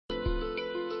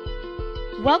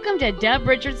Welcome to Dub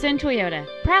Richardson Toyota,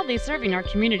 proudly serving our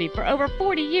community for over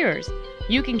 40 years.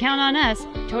 You can count on us.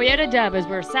 Toyota Dub is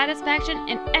where satisfaction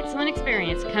and excellent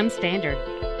experience come standard.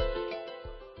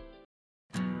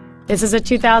 This is a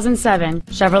 2007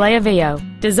 Chevrolet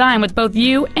Aveo, designed with both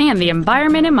you and the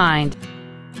environment in mind.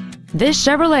 This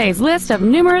Chevrolet's list of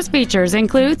numerous features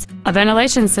includes a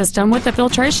ventilation system with a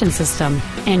filtration system,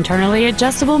 internally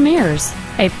adjustable mirrors,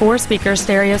 a 4-speaker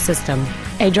stereo system,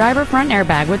 a driver front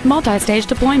airbag with multi-stage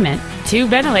deployment, 2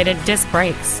 ventilated disc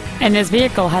brakes, and this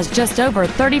vehicle has just over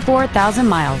 34,000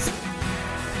 miles.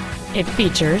 It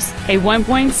features a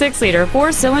 1.6-liter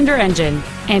 4-cylinder engine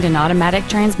and an automatic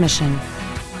transmission.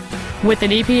 With an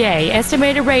EPA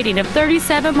estimated rating of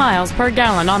 37 miles per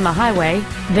gallon on the highway,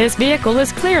 this vehicle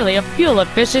is clearly a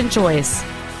fuel-efficient choice.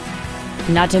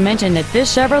 Not to mention that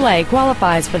this Chevrolet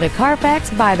qualifies for the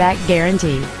Carfax buyback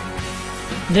guarantee.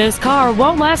 This car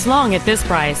won't last long at this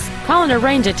price. Call and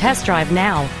arrange a test drive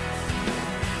now.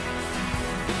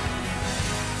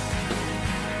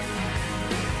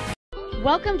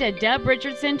 Welcome to Dub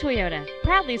Richardson Toyota,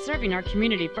 proudly serving our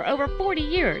community for over 40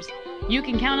 years. You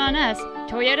can count on us.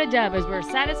 Toyota Dub is where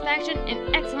satisfaction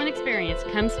and excellent experience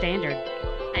come standard.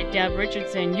 At Dub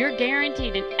Richardson, you're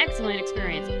guaranteed an excellent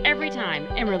experience every time,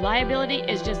 and reliability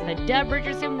is just the Dub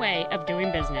Richardson way of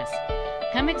doing business.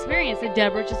 Come experience the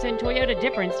Dub Richardson Toyota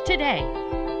difference today.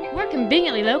 We're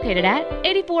conveniently located at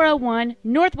 8401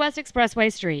 Northwest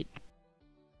Expressway Street.